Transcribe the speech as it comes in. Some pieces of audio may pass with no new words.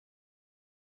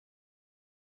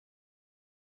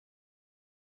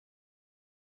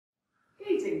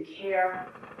They didn't care.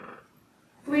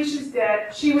 Felicia's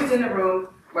dead. She was in the room.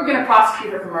 We're going to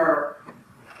prosecute her for murder.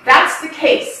 That's the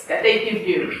case that they give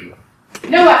you.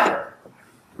 No effort.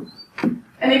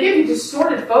 And they give you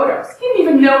distorted photos. You didn't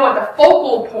even know what the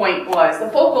focal point was, the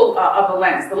focal of the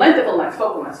lens, the length of the lens,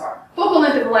 focal length, sorry. Focal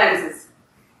length of the lens is,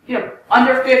 you know,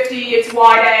 under 50, it's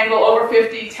wide angle, over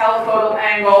 50, telephoto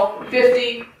angle,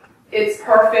 50, it's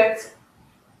perfect.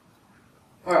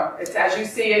 Well, it's as you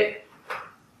see it.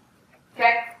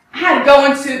 Okay? I had to go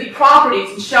into the properties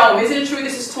and show them, isn't it true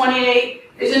this is 28?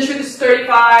 Isn't it true this is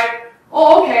 35?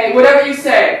 Oh, okay, whatever you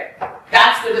say.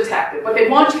 That's the detective. But they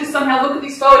want you to somehow look at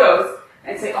these photos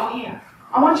and say, oh yeah,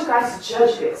 I want you guys to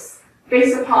judge this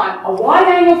based upon a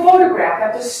wide-angle photograph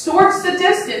that distorts the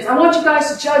distance. I want you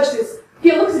guys to judge this.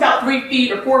 It looks about 3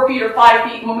 feet or 4 feet or 5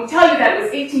 feet, and when we tell you that it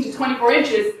was 18 to 24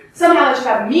 inches, somehow that should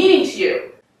have meaning to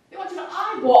you. They want you to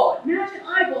eyeball it. Imagine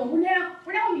eyeballing.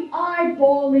 We're now in the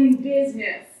eyeballing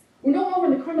business. We're no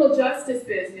longer in the criminal justice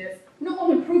business. We're no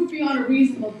longer in the proof beyond a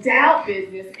reasonable doubt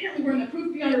business. Apparently we're in the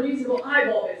proof beyond a reasonable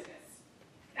eyeball business.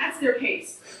 That's their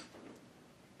case.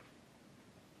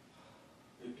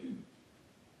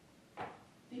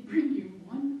 They bring you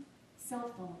one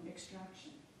cell phone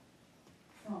extraction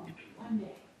from one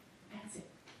day. That's it.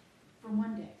 From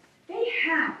one day. They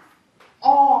have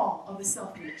all of the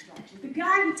cell phone extractions. The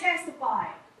guy who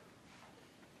testified.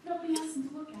 Nobody asked him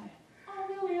to look at it. Oh,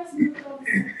 really asked him to look at all this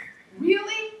stuff.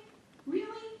 Really?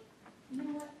 Really? You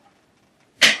know what?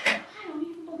 I don't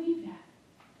even believe that.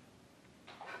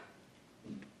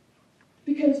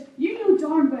 Because you knew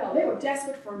darn well they were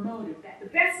desperate for a motive, that the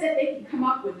best that they could come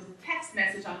up with is a text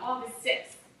message on August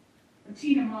 6th from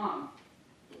Tina Mom.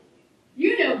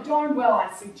 You know darn well,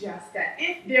 I suggest, that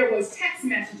if there was text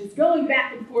messages going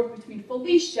back and forth between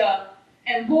Felicia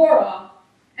and Laura,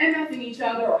 MFing each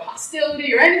other, or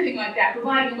hostility, or anything like that,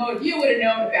 providing a motive, you would have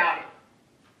known about it.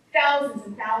 Thousands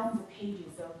and thousands of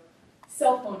pages of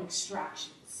cell phone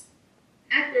extractions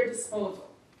at their disposal,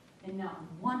 and not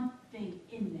one thing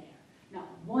in there, not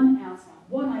 1 ounce, not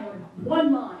 1 iota, not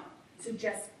 1 line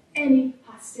suggests any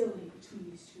hostility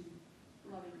between these two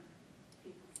loving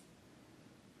people.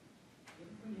 They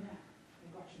didn't bring it up. They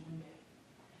brought you one day.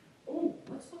 Oh,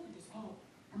 let's look at this. Oh,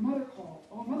 her mother called.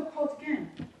 Oh, her mother called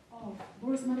again. Oh,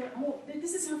 Laura's mother. Oh,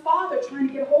 this is her father trying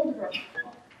to get a hold of her.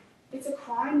 Oh, it's a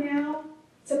crime now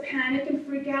to panic and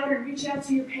freak out and reach out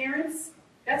to your parents.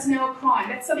 That's now a crime.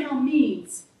 That somehow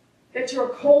means that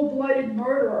you're a cold-blooded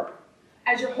murderer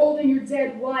as you're holding your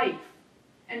dead wife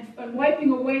and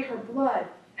wiping away her blood,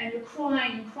 and you're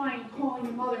crying and crying and calling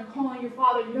your mother and calling your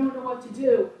father. You don't know what to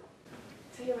do.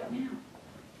 I'll tell you right now,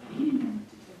 he didn't know what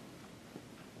to do.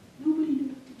 Nobody knew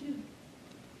what to do.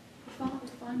 The father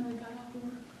finally got off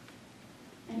work,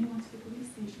 and he went to the police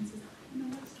station and says, I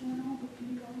don't know what's going on, but can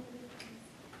you go over there, please?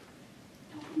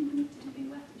 Nobody knew what to do. They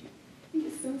left you. He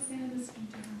was so sad listening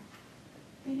to her.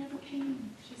 They never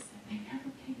came, she said. They never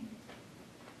came.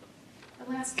 The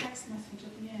last text message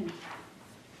at the end.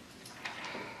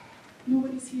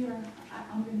 Nobody's here.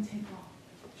 I'm going to take off.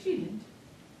 She didn't.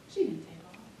 She didn't take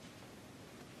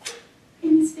off.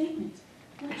 In the statement,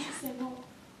 what did she say? Well,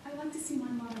 I'd like to see my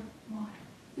mother. Why?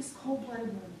 This cold-blooded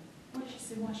woman. What did she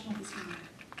say? Why she wants to see her?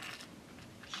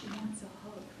 She wants a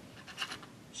hug.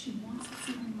 She wants to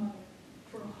see her mother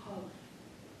for a hug.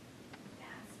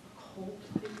 That's a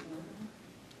cold-blooded murder.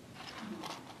 Come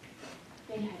on.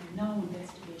 They had no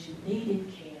investigation. They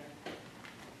didn't care.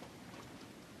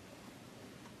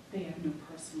 They have no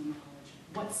personal knowledge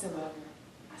whatsoever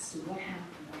as to what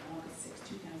happened on August 6,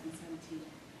 2017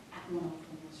 at 104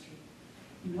 Wall Street.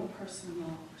 No personal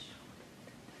knowledge.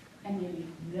 And they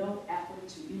made no effort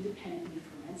to independently,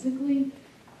 forensically,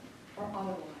 or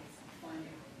otherwise find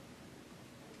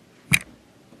out.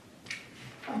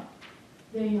 Oh,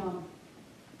 they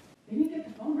didn't get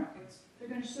the phone records. They're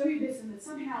going to show you this, and that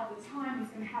somehow the time is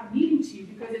going to have meaning to you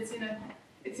because it's in a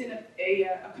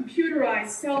computerized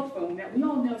cell phone that we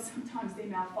all know sometimes they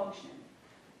malfunction.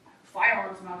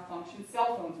 Firearms malfunction,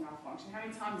 cell phones malfunction. How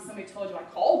many times has somebody told you, I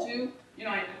called you,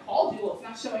 I called you, well, it's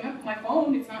not showing up on my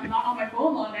phone, it's not on my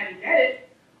phone line, I didn't get it.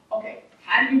 Okay,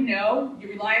 how do you know? You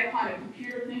rely upon a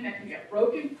computer thing that can get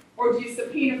broken, or do you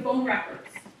subpoena phone records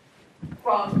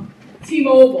from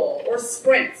T-Mobile or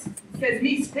Sprint? It says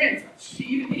me, Sprint.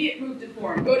 You idiot moved it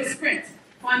for him. Go to Sprint.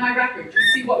 Find my record. You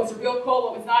see what was a real call,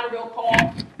 what was not a real call,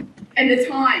 and the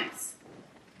times.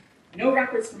 No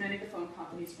records from any of the phone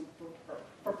companies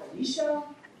for Felicia,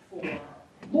 for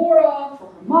Laura, for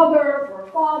her mother, for her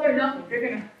father, nothing. They're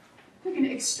gonna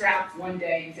extract one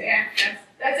day and say,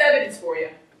 that's evidence for you.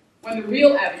 When the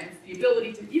real evidence, the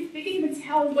ability to, they can even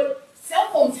tell what cell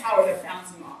phone tower they're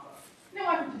bouncing off of. No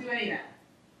effort to do any of that.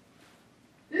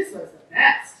 This was the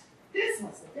best. This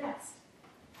was the best.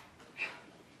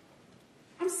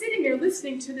 I'm sitting here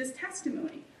listening to this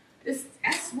testimony, this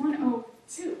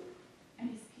S102, and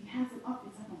he has it up,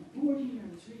 it's up on the board here,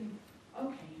 and he's reading,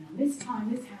 okay, this time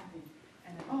this happened,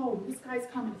 and then, oh, this guy's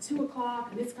coming at 2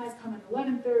 o'clock, and this guy's coming at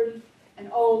 11:30,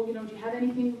 and oh, do you have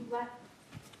anything left?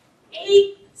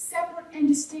 8 separate and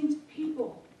distinct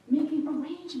people making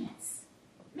arrangements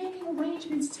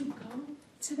to go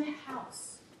to the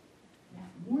house that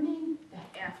morning,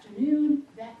 that afternoon,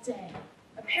 that day.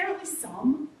 Apparently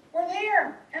some were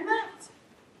there and left.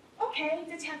 Okay,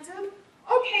 detective.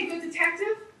 Okay, good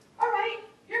detective. All right,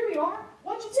 here we are.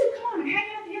 What'd you do? Come on, I'm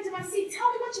hanging at the edge of my seat.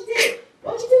 Tell me what you did.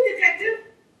 What'd you do, detective?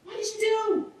 What did you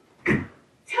do?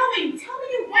 Tell me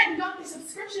you went and got the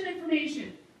subscription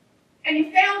information and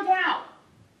you found out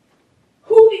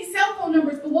who these cell phone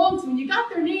numbers belong to, and you got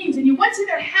their names, and you went to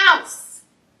their house,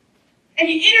 and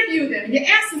you interviewed them, and you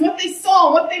asked them what they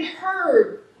saw, what they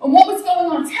heard, and what was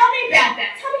going on. Tell me about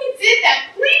that. Tell me you did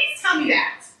that. Please tell me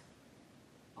that.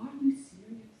 Are you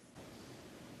serious?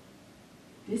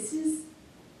 This is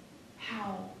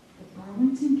how the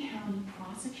Burlington County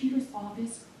Prosecutor's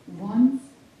Office runs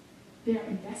their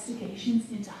investigations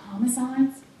into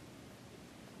homicides?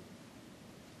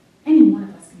 Any one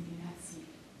of us can be in that seat.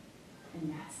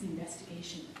 And that's the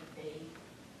investigation that they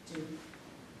do.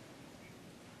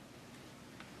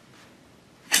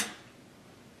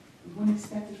 We wouldn't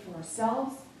expect it for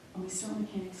ourselves, and we certainly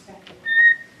can't expect it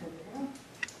for Laura.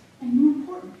 And more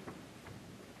important,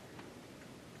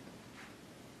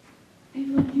 they've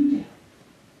let you down.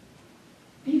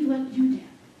 They've let you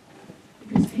down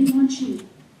because they want you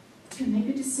to make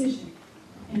a decision,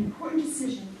 an important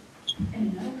decision in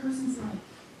another person's life,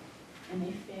 and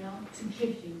they fail to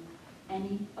give you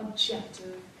any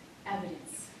objective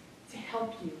evidence to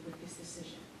help you with this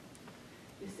decision.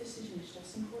 This decision is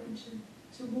just important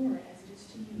to Laura as it is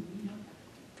to you. We know that.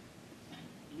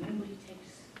 Nobody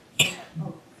takes that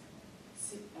oath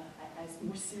as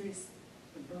more serious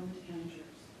than Burlington County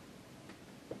jurors.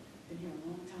 Been here a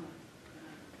long time.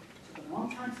 It took a long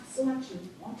time to select you, a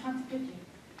long time to pick you.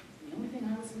 The only thing I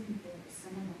was looking for was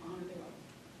someone to honor their oath.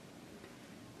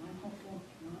 I'm hopeful,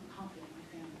 and I'm confident in my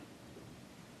family.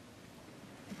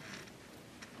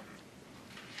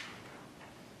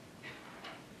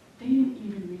 They didn't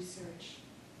even research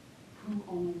who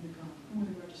owned the gun, who were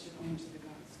the registered owners of the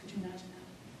guns. Could you imagine that?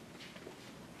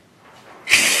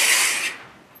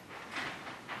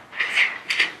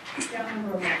 Down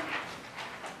number 11.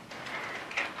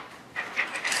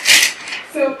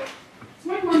 So,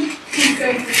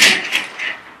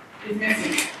 21.7% is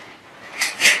missing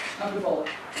of the bullet.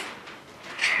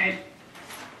 Okay?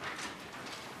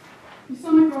 You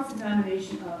saw my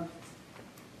cross-examination of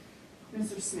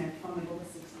Mr. Smith on the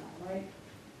ballistics lab, right?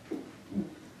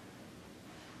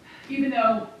 Even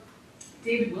though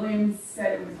David Williams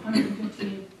said it was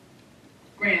 115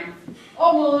 grams.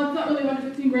 Oh, well, it's not really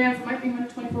 115 grams. It might be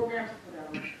 124 grams.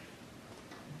 Whatever.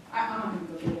 I'm not going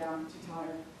to go through it out. I'm too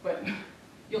tired. But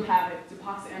you'll have it. It's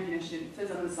epoxy ammunition. It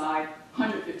says on the side,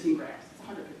 115 grams. It's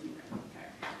 115 grams. Okay.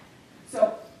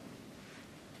 So,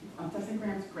 does it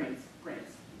grams?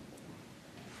 Grains.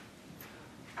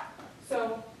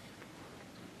 So,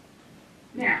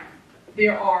 now,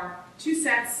 there are 2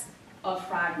 sets of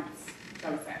fragments, I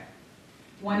would say.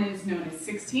 One is known as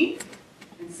 16,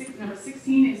 and number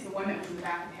 16 is the one that was in the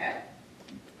back of the head,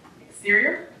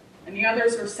 exterior, and the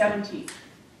others are 17,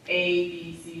 A,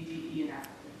 B, C, D, E, and F.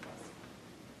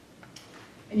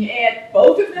 And you add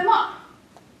both of them up,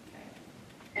 okay,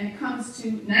 and it comes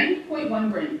to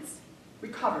 90.1 grams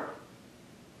recovered.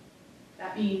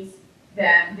 That means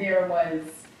that there was,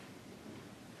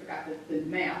 I forgot the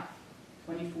math,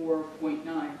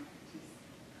 24.9.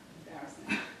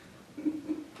 Embarrassing.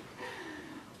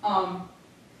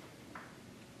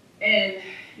 And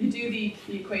you do the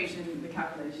equation, the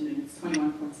calculation, and it's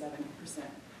 21.7%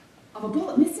 of a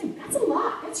bullet missing. That's a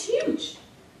lot. That's huge.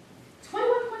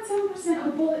 21.7% of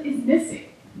a bullet is missing.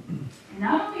 And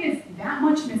not only is that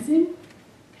much missing,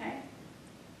 okay,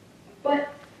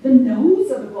 but the nose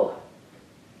of the bullet,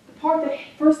 the part that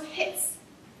first hits,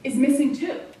 is missing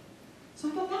too. So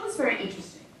I thought that was very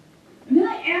interesting. And then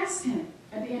I asked him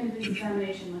at the end of his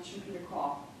examination, I'm not sure if you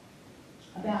recall,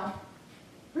 about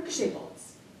ricochet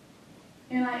bullets.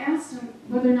 And I asked him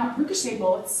whether or not ricochet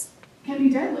bullets can be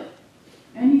deadly.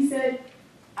 And he said,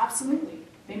 absolutely.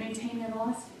 They maintain their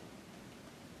velocity.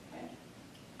 Okay.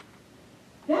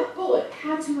 That bullet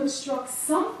had to have struck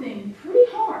something pretty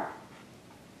hard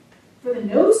for the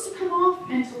nose to come off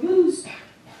and to lose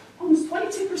almost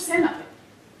 22% of it.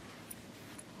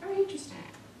 Very interesting.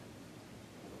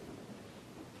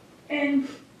 And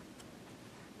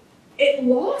it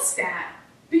lost that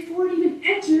before it even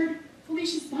entered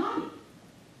Felicia's body.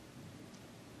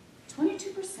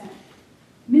 22%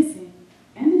 missing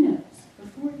and the nose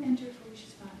before it entered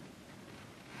Felicia's body.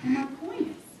 And my point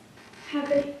is, have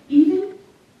they even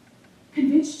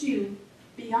convinced you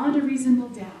beyond a reasonable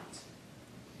doubt,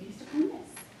 based upon this?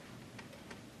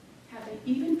 Have they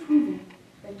even proven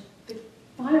that the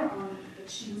firearm that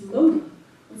she was loading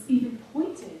was even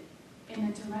pointed in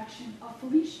the direction of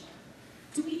Felicia?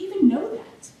 Do we even know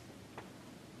that?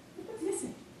 What's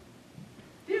missing?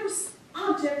 There's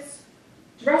objects,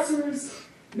 dressers,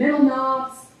 metal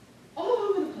knobs, all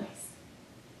over the place.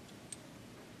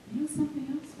 You know something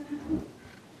else that happened?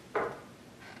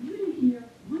 You didn't hear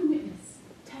one witness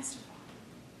testify.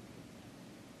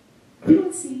 You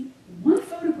don't see one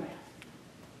photograph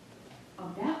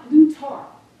of that blue tar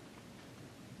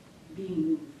being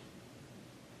moved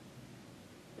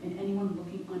and anyone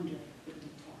looking under the blue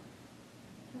tar.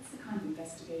 That's the kind of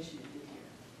investigation they did here.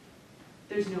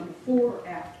 There's no before or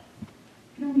after. You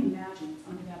can only imagine what's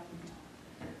under that blue tar.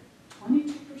 22%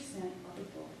 of the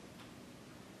bullet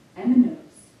and the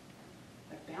nose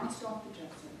that bounced off the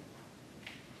dresser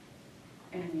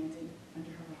and landed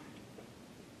under her eye.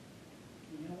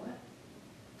 You know what?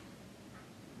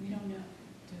 We don't know,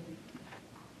 do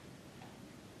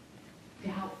we?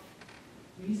 Doubt.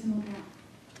 Reasonable doubt.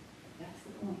 That's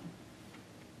the point.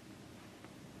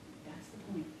 That's the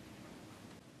point.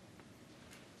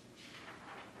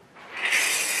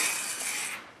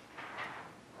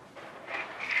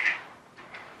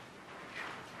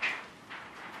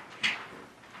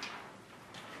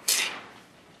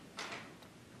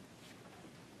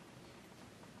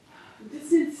 The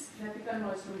distance that the gun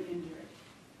was from the injury,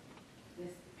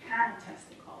 this panel test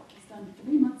they call it, was done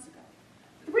 3 months ago.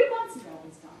 3 months ago it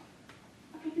was done.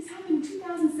 Okay, this happened in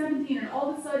 2017, and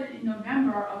all of a sudden in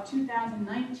November of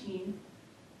 2019,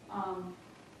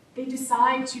 they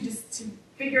decide to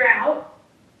figure out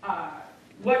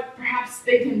what perhaps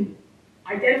they can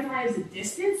identify as a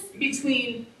distance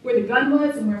between where the gun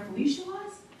was and where Felicia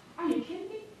was. Are you kidding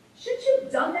me? Shouldn't you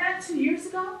have done that 2 years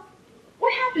ago?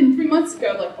 What happened 3 months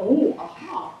ago? Like, oh,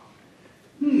 aha.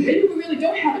 Maybe we really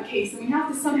don't have a case, and we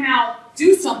have to somehow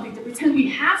do something to pretend we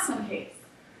have some case.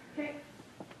 Okay?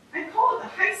 I call it the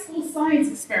high school science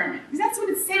experiment, because that's what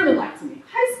it sounded like to me.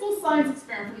 High school science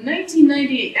experiment from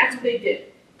 1998, that's what they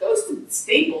did. Goes to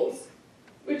Staples,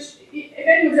 which, if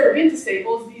anyone's ever been to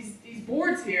Staples, these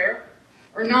boards here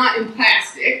are not in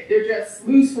plastic, they're just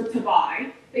loose to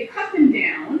buy. They cut them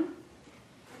down,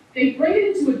 they bring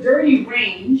it into a dirty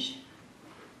range,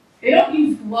 they don't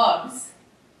use gloves,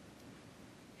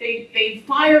 they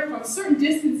fire from certain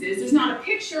distances. There's not a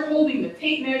picture holding the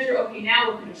tape measure. Okay, now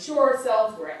we're going to assure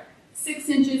ourselves we're at 6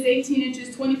 inches, 18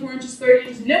 inches, 24 inches, 30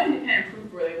 inches. No independent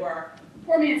proof where they were. The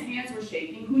poor man's hands were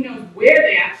shaking. Who knows where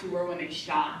they actually were when they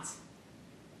shot.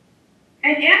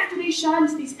 And after they shot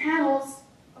into these panels,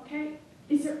 okay,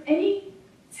 is there any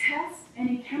test,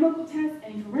 any chemical test,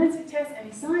 any forensic test,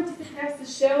 any scientific test to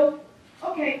show,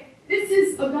 okay, this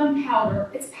is a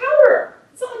gunpowder. It's powder.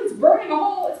 It's not like it's burning a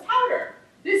hole. It's powder.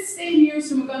 This stain here is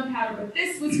from a gunpowder, but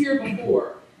this was here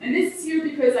before. And this is here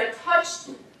because I touched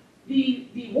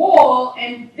the wall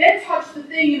and then touched the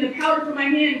thing and the powder from my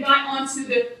hand and got onto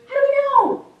the, how do we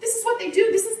know? This is what they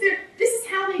do. This is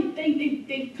how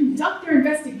they conduct their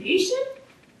investigation?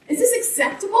 Is this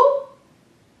acceptable?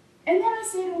 And then I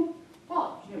say to them,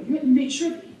 well, you didn't make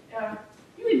sure that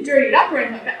you didn't dirty it up or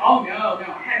anything like that. Oh, no,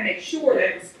 I had to make sure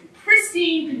that it was in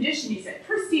pristine condition. He said,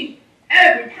 pristine.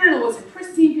 Every panel was in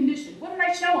pristine condition. What did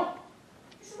I show him? I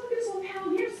said, look at this little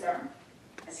panel here, sir.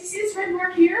 Does he see this red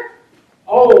mark here?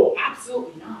 Oh,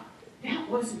 absolutely not. That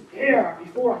wasn't there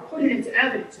before I put it into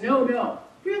evidence. No.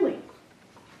 Really?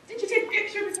 Didn't you take a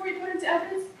picture before you put it into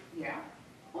evidence? Yeah.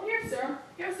 Well, here, sir.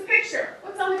 Here's the picture.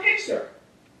 What's on the picture?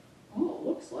 Oh, it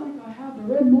looks like I have the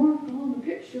red mark on the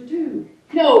picture, too.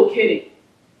 No kidding.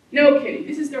 No kidding.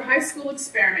 This is their high school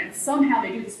experiment. Somehow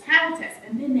they do this panel test,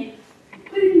 and then they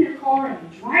put it in their car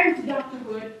and they drive it to Dr.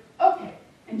 Hood. Okay,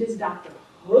 and does Dr.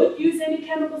 Hood use any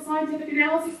chemical scientific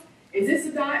analysis? Is this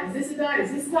a dot? Is this a dot?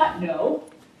 Is this a dot?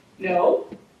 No.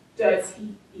 Does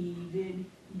he even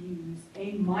use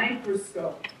a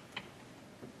microscope?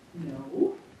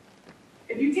 No.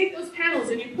 If you take those panels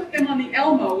and you put them on the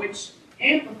Elmo, which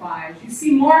amplifies, you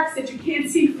see marks that you can't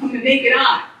see from the naked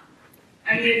eye.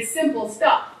 I mean, it's simple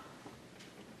stuff.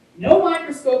 No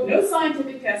microscope, no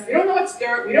scientific test. We don't know it's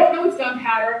dirt. We don't know it's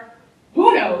gunpowder.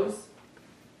 Who knows?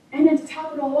 And then to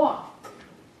top it all off,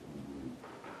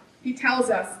 he tells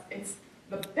us it's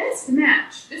the best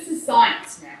match. This is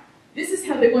science now. This is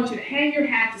how they want you to hang your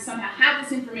hat to somehow have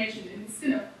this information, and it's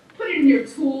going to put it in your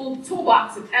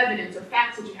toolbox of evidence or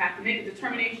facts that you have to make a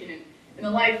determination in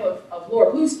the life of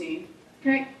Laura Bluestein.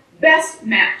 Okay? Best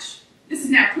match. This is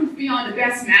now proof beyond the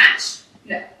best match?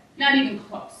 No, not even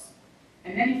close.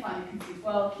 And then he finally concedes,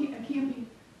 well, it can't be,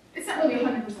 it's not really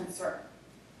 100% certain.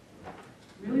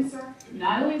 Really, sir?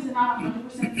 Not only is it not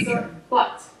 100% certain,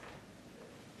 but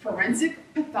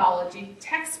forensic pathology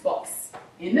textbooks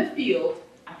in the field,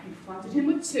 I confronted him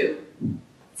with 2,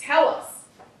 tell us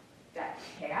that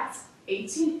past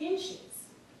 18 inches,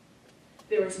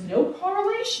 there is no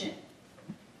correlation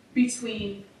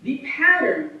between the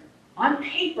pattern on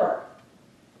paper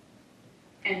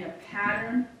and the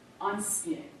pattern on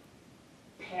skin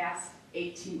past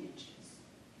 18 inches.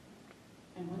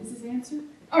 And what is his answer?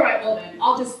 All right, well then,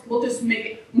 we'll just make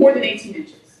it more than 18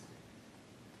 inches.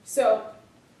 So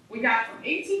we got from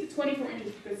 18 to 24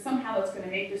 inches because somehow that's going to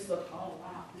make this look, oh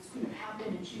wow, this couldn't have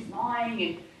happened and she's lying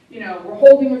and we're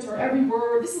holding her to her every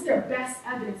word. This is their best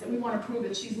evidence that we want to prove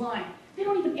that she's lying. They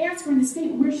don't even ask her in the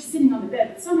statement where she's sitting on the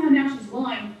bed, but somehow now she's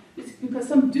lying because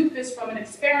some doofus from an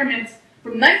experiment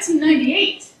from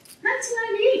 1998.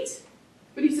 1998.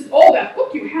 But he says, oh, that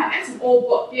book you have, that's an old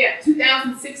book. Yeah,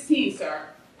 2016, sir.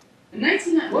 In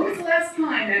 1990, when was the last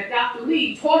time that Dr.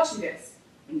 Lee taught you this?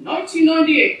 In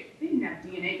 1998. They didn't have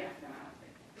DNA back then, I don't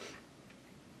think.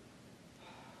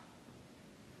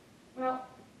 Well,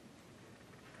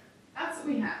 that's what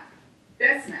we have.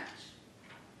 Best match.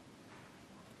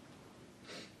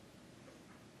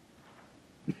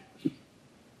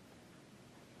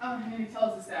 Oh, and he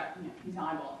tells us that he's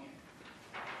eyeballing it.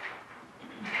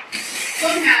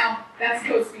 Somehow, that's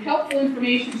supposed to be helpful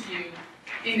information to you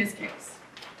in this case.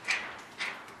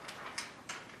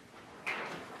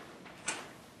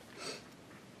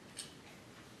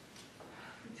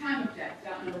 The time of death,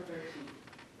 doubt number 13.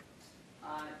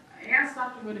 I asked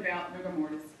Dr. Wood about rigor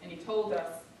mortis, and he told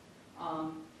us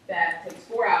that it takes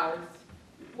 4 hours.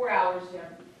 In 4 hours, you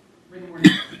have rigor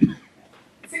mortis.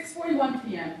 6:41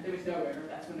 p.m., there was no rigor.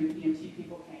 That's when the EMT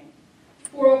people came.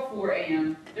 4:04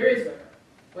 a.m., there is rigor.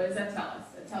 What does that tell us?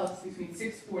 That tells us between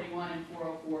 6:41 and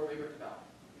 4:04 rigor developed.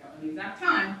 We don't know the exact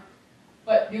time,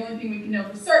 but the only thing we can know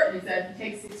for certain is that if you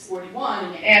take 6:41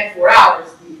 and you add 4 hours,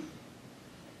 a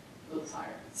little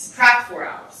tired. Subtract 4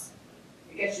 hours.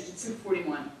 It gets you to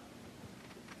 2:41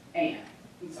 a.m.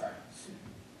 I'm sorry,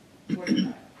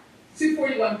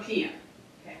 2:41 p.m.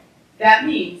 Okay. That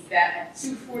means that at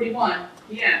 2:41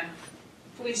 p.m.,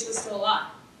 Felicia was still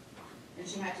alive, and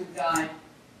she had to have died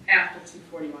after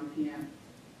 2:41 p.m.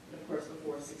 But of course,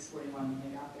 before 6:41 when they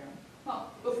got there.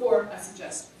 Well, before I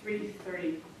suggest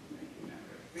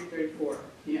 3:34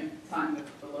 p.m. time of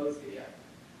the Lowe's video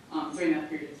during that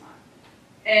period of time.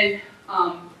 And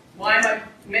why am I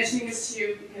mentioning this to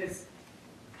you? Because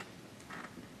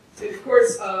through the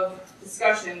course of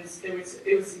discussions, it was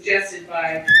suggested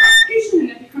by the prosecution,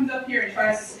 and if he comes up here and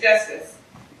tries to suggest this,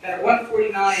 that at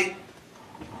 1:49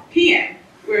 p.m.,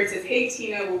 where it says, hey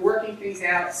Tina, we're working things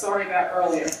out, sorry about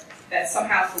earlier, that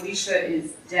somehow Felicia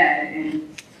is dead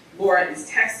and Laura is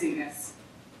texting this,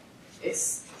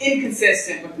 it's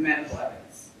inconsistent with the medical evidence.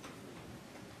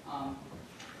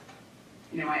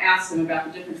 I asked him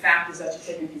about the different factors that you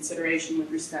take into consideration with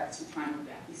respect to time of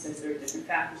death. He says there are different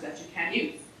factors that you can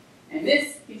use. And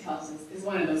this, he tells us, is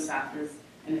one of those factors,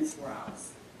 and it's 4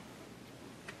 hours.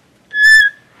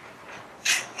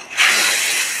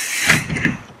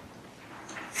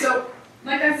 So,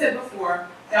 like I said before,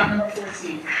 doubt number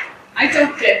 14, I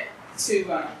don't get to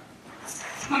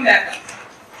come back up.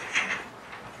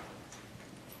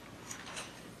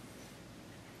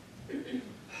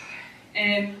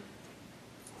 And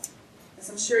as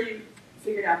I'm sure you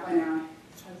figured out by now, I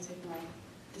try to take my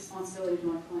responsibility to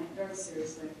my client very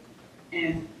seriously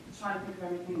and try to think of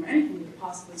everything or anything we could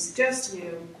possibly suggest to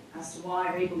you as to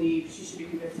why they believe she should be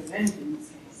convicted of anything in this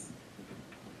case.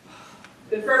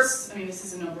 The first, this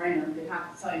is a no-brainer. They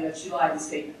have to tell you that she lied in the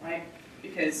statement, right?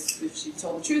 Because if she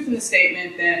told the truth in the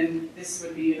statement, then this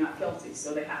would be not guilty.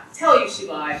 So they have to tell you she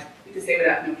lied because they would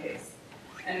have no case.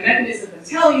 And the mechanism of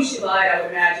telling you she lied, I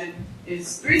would imagine,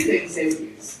 is 3 things they would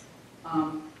use.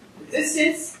 The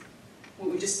distance,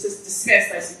 what we just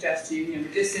dismissed, I suggest to you, the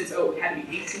distance, it had to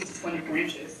be 18 to 24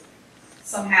 inches.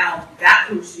 Somehow that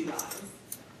proves she lies.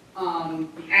 The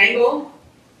angle,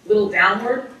 little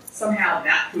downward, somehow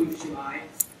that proves she lied.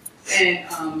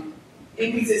 And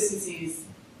inconsistencies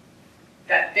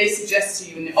that they suggest to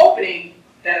you in the opening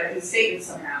that are in the statement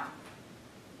somehow,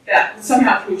 that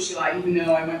somehow proves she lied, even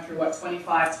though I went through,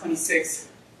 25, 26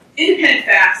 independent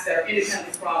facts that are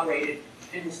independently corroborated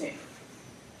in the statement.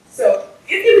 So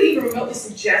if they would even remotely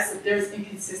suggest that there's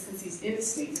inconsistencies in the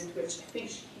statement, which I think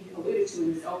he alluded to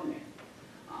in his opening,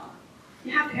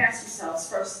 you have to ask yourselves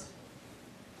first,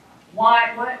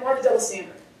 why the double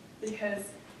standard? Because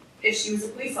if she was a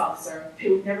police officer, they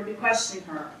would never be questioning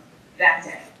her that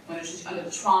day, when she's under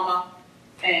the trauma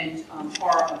and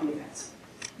horror of the event.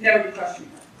 Never be questioning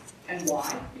her. And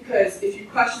why? Because if you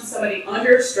question somebody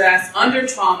under stress, under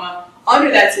trauma,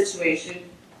 under that situation,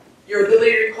 your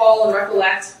ability to recall and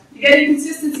recollect, you get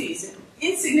inconsistencies and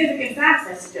insignificant facts,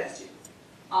 I suggest you.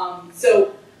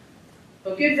 So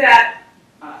they'll give that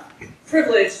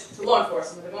privilege to law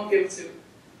enforcement, but they won't give it to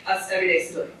us everyday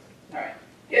civilians. All right.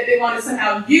 Yet they want to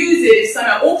somehow use it as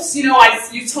somehow, oops, you know,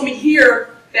 you told me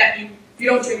here that you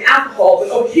don't drink alcohol, but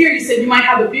over here you said you might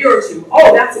have a beer or two.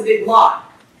 Oh, that's a big lie.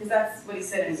 Because that's what he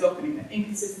said in his opening, that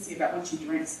inconsistency about when she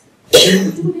drinks. She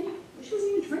wasn't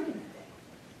even drinking that day.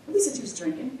 Nobody said she was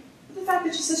drinking. But the fact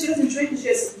that she says she doesn't drink and she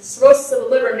has cirrhosis of the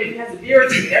liver and maybe has a beer or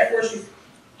two, therefore she's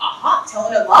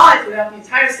telling a lie throughout the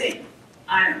entire statement.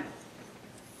 I don't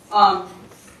know.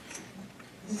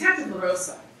 Detective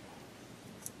LaRosa.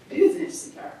 He is an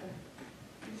interesting character.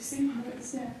 Did you see him?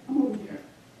 I'm over here.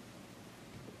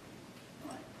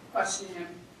 Questioning him.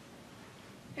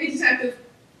 Hey, detective,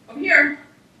 over here.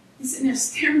 He's sitting there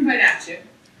staring right at you.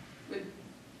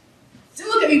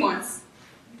 Didn't look at me once.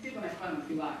 He did when I found him a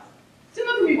few lies. Didn't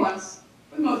look at me once,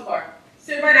 for the most part.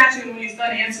 Stared right at you, and when he's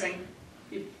done answering,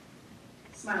 he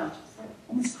smiled at you. Like,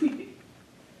 almost creepy.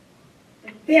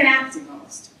 Like bad acting,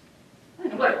 almost. I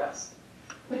don't know what it was.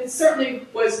 But it certainly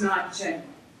was not genuine.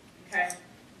 Okay?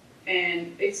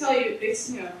 And they tell you, they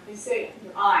say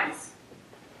your eyes,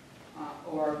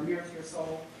 or mirror to your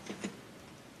soul.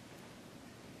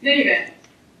 In any event,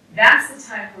 that's the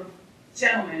type of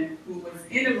gentleman who was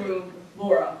in the room with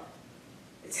Laura,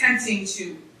 attempting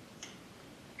to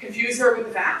confuse her with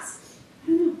the facts. I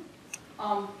don't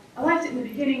know. I liked it in the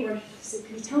beginning where he said,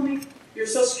 "Can you tell me your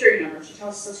social security number?" She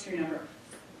tells his social security number.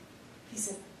 He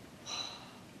said, "Oh,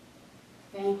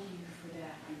 thank you for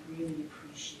that. I really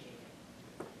appreciate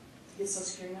it." His social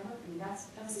security number? I mean,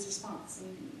 that was his response. I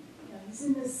mean, you know, he's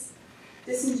in this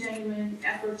disingenuous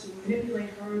effort to manipulate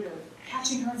her, to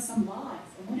catching her in some lies.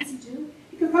 And what does he do?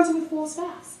 He confronts her with false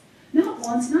facts. Not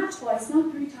once, not twice,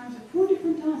 not 3 times, but 4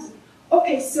 different times.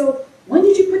 Okay, so when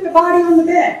did you put the body on the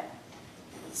bed?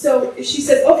 So if she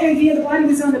says, okay, yeah, the body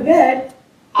was on the bed,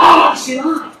 she lied.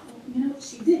 Well, you know,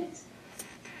 she didn't.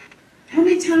 How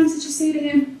many times did you say to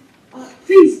him,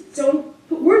 please don't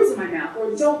put words in my mouth,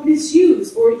 or don't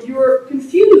misuse, or you're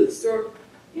confused, or,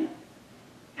 you know,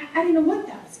 I didn't know what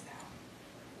that was about.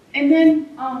 And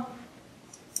then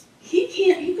he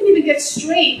couldn't even get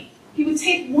straight. He would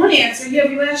take one answer, yeah,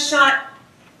 we last shot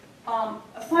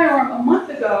a firearm a month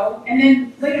ago, and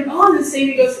then later on in the same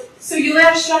he goes, so you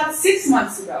last shot 6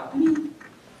 months ago. I mean,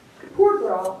 the poor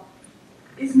girl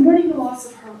is mourning the loss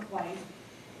of her wife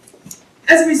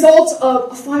as a result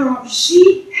of a firearm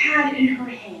she had in her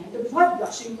hand, the blood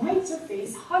gushing right to her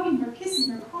face, hugging her,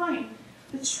 kissing her, crying,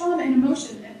 the trauma and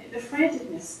emotion, and the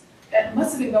franticness that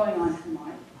must have been going on in her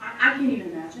mind. I can't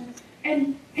even imagine.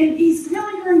 And he's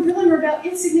grilling her about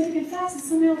insignificant facts, and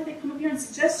somehow they come up here and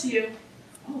suggest to you,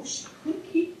 oh, she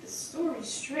couldn't keep the story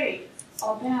straight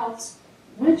about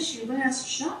when she last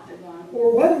shot the gun,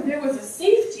 or whether there was a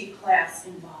safety class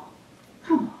involved.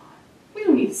 Come on, we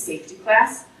don't need a safety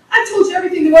class. I told you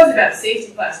everything there was about a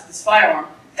safety class with this firearm.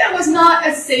 That was not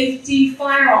a safety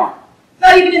firearm.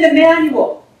 Not even in the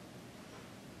manual.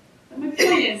 But my point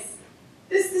is,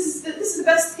 this is the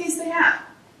best case they have.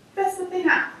 Best that they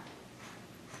have.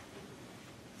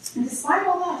 And despite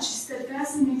all that, she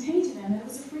steadfastly maintained to them that it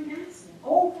was a freak accident,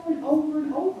 over and over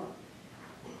and over.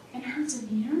 And her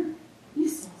demeanor, you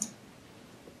saw it.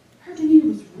 Her demeanor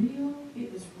was real,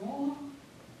 it was raw.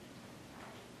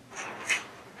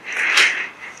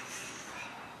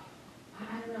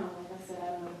 I don't know, like I said, I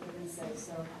don't know what they're going to say,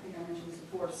 so I think I mentioned this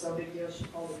before, so big deal, she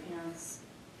called her parents.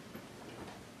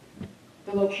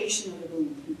 The location of the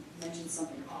room, he mentioned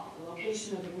something off. The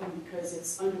location of the room, because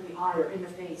it's under the eye or in the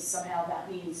face, somehow that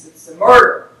means it's a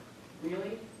murder.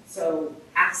 Really? So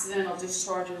accidental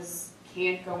discharges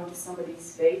can't go into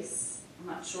somebody's face? I'm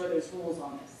not sure there's rules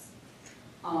on this.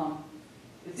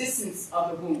 The distance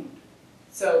of the wound.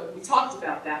 So we talked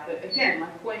about that, but again, my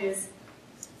point is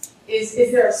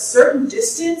there a certain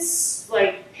distance,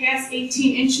 like past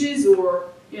 18 inches, or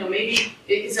maybe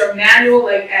is there a manual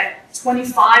like at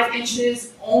 25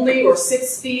 inches only, or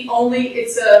 6 feet only?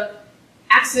 It's a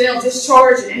accidental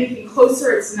discharge, and anything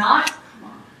closer, it's not. Come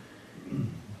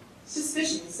on,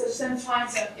 suspicion. Instead of them trying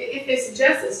to, if they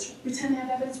suggest this, pretend they have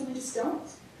evidence when they just don't.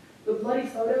 The bloody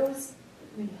photos.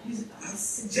 I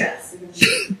suggest. And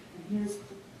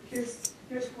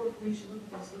here's poor Felicia. Look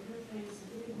at this. Look at her face.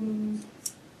 Look at the wounds.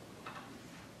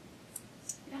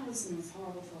 was the most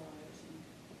horrible thought I've ever seen.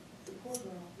 The poor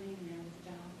girl laying there with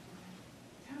the dog.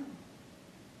 Terrible.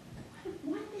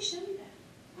 Why did they show you that?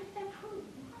 Why did that prove?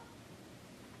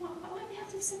 Why did they have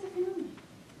to accept the family?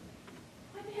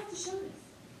 Why did they have to show this?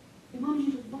 They wanted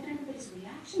you to look at everybody's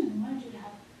reaction, and they wanted you to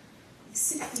have like,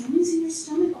 sick feelings in your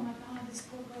stomach. Oh my God, this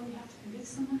poor girl, we have to convict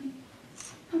somebody.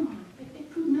 Come on, they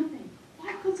proved nothing.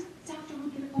 Why couldn't the doctor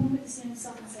look at a witness stand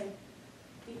himself and say,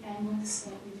 the angle is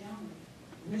slightly downward?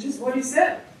 Which is what he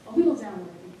said. A little downward,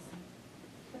 I think.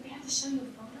 But they had to show you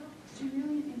a photo. Did you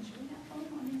really enjoy that photo?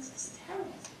 I mean, it's just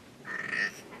terrible.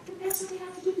 But that's what they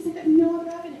have to do because they've got no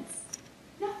other evidence.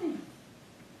 Nothing.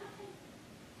 Nothing.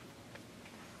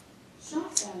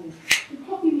 Shock value. They're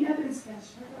hoping the evidence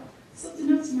cache. I slipped a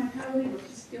note to my paralegal.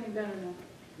 She's feeling better now.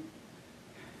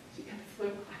 She got the flu.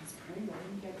 I was praying that I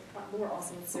didn't get it. Laura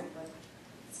also was sick, but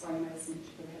it's fine medicine.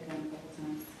 She put her head down a couple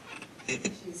times.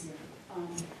 She's here.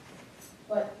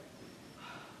 But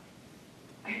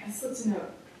I slipped a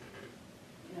note.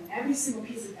 You know, every single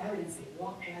piece of evidence they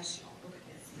walk past you. Look at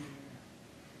this here.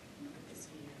 Look at this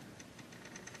here.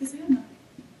 Because they have nothing.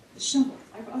 The shovels.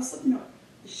 I slipped a note.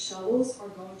 The shovels are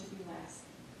going to be last.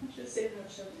 I should have saved another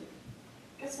shovel.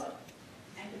 Guess what?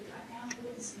 And they got down to the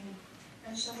witness stand,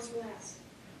 and the shovels were last.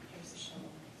 Here's the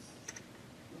shovel.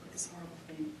 Look at this horrible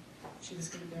thing. She was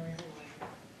going to bury her life.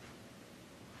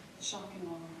 Shock and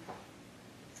awe.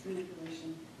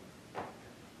 Manipulation.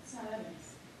 It's not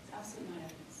evidence. It's absolutely not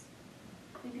evidence.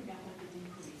 Think about what they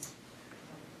didn't create.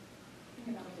 Think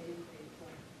about what they didn't create for.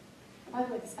 By the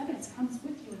way, this evidence comes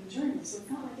with you in the journal, so it's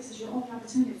not like this is your only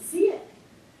opportunity to see it.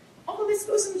 All of this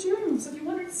goes in the journal, so if you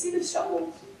wanted to see the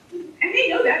shovel, and they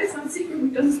know that, it's not a secret,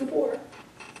 we've done this before.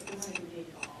 But they want to create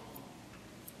it all.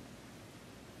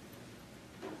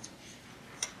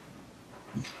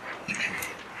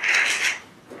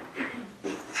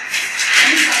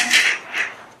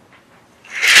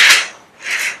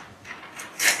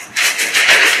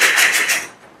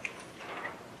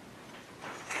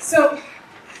 So,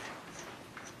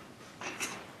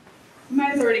 I might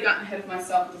have already gotten ahead of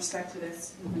myself with respect to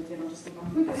this. If I did, I'll just move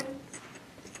on quickly.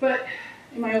 But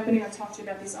in my opening, I talked to you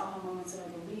about these aha moments that I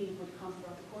believe would come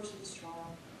throughout the course of this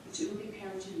trial, which it would be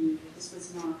apparent to you that this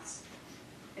was not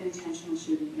an intentional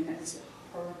shooting, and that was a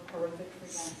horrific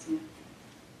accident.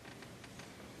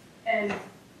 And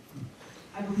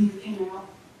I believe it came out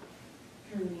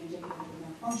through the indicative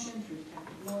of malfunction, through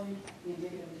Detective Lloyd, the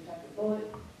indicative of Detective Bullet,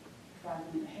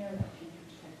 fragment in the hair that came from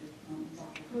Detective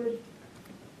Dr. Hood,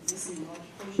 missing a large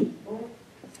portion of the bullet.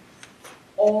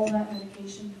 All that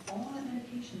medication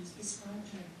is prescribed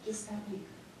to her just that week.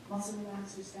 Muscle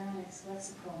relaxers, Xanax,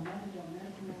 Lexapro, methadone,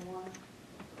 medical marijuana.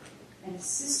 And his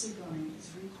sister going is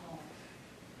recalled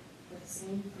for the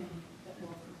same thing that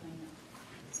Laura complained of.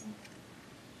 So,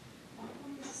 all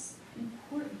of this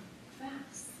important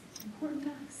facts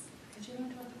that you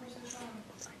learned throughout the course of the trial.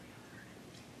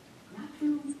 Not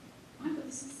through my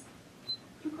witnesses,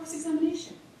 through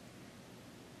cross-examination.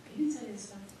 They didn't tell you this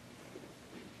stuff.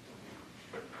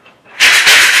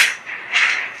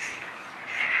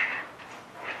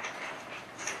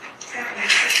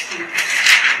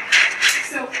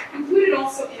 So, included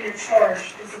also in your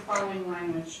charge is the following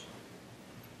language.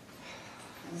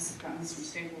 And this has gotten this from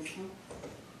Staples, huh?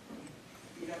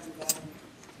 You got to do that.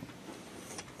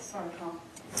 Sorry, Carl.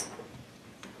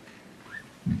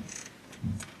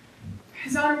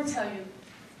 His Honor will tell you,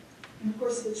 in the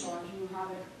course of the charge, you will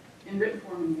have it in written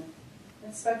form in there,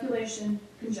 that speculation,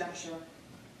 conjecture,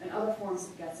 and other forms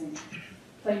of guessing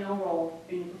play no role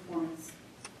in your performance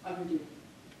of your duty.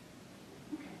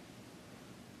 Okay.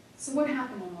 So what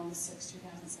happened on August 6,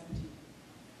 2017?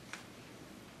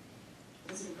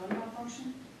 Was it a gun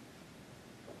malfunction?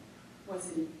 Was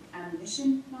it an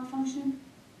ammunition malfunction?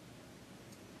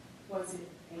 Was it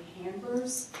a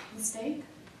handler's mistake?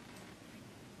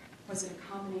 Was it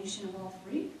a combination of all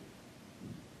three?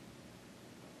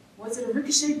 Was it a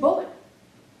ricochet bullet?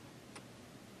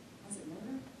 Was it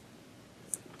murder?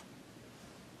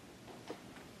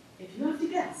 If you have to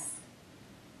guess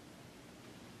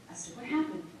as to what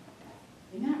happened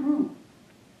in that room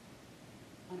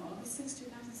on August 6,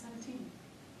 2017,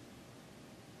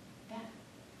 that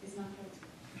is not guilty.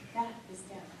 That is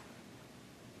death.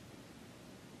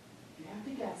 If you have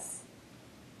to guess,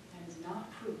 that is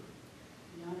not proof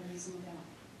beyond a reasonable doubt.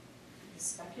 Because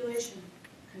speculation,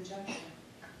 conjecture,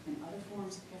 and other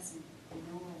forms of guessing play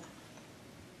no role.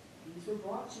 These were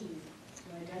brought to you to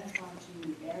identify to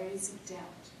you the areas of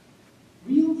doubt,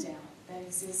 real doubt that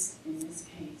exists in this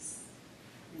case,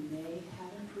 and they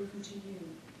haven't proven to you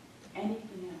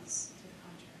anything else to the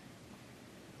contrary.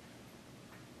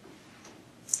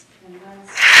 And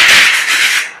last,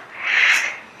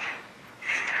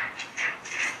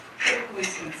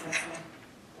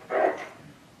 Cecily.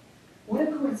 What a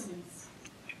coincidence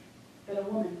that a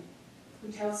woman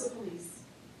who tells the police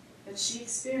that she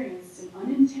experienced an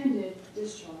unintended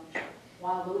discharge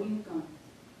while loading a gun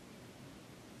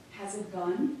has a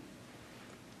gun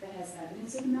that has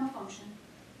evidence of a malfunction,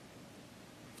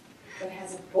 that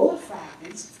has a bullet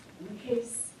fragment in the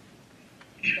case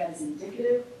that is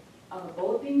indicative of a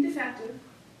bullet being defective,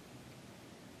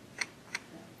 that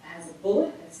has a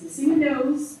bullet that's missing a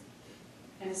nose,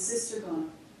 and a sister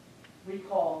gun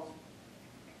recalled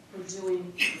for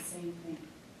doing the same thing.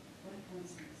 What a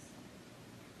coincidence.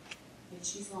 Yet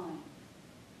she's lying,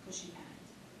 because she hadn't.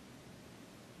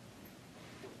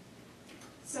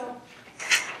 So,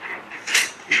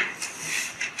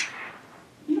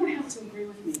 you don't have to agree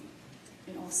with me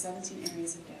in all 17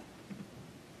 areas of doubt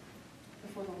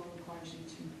before the law requires you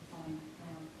to find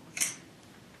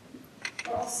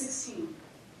or all 16,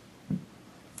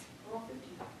 or all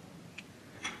 15.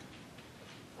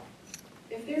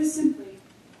 If there's simply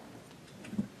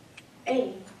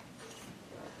a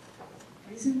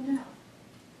reasonable doubt,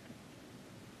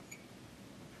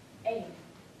 a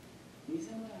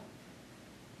reasonable doubt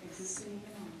existing in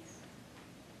your minds,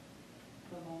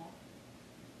 the law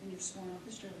and your sworn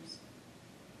office jurors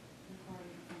require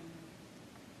you to find them.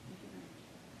 Thank you very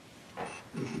much.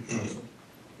 Thank you, counsel.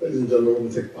 Ladies and gentlemen,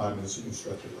 we'll take 5 minutes to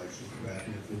construct elections. Back,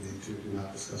 and if we need to, do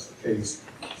not discuss the case.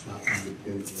 It's not time to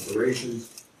begin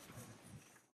deliberations.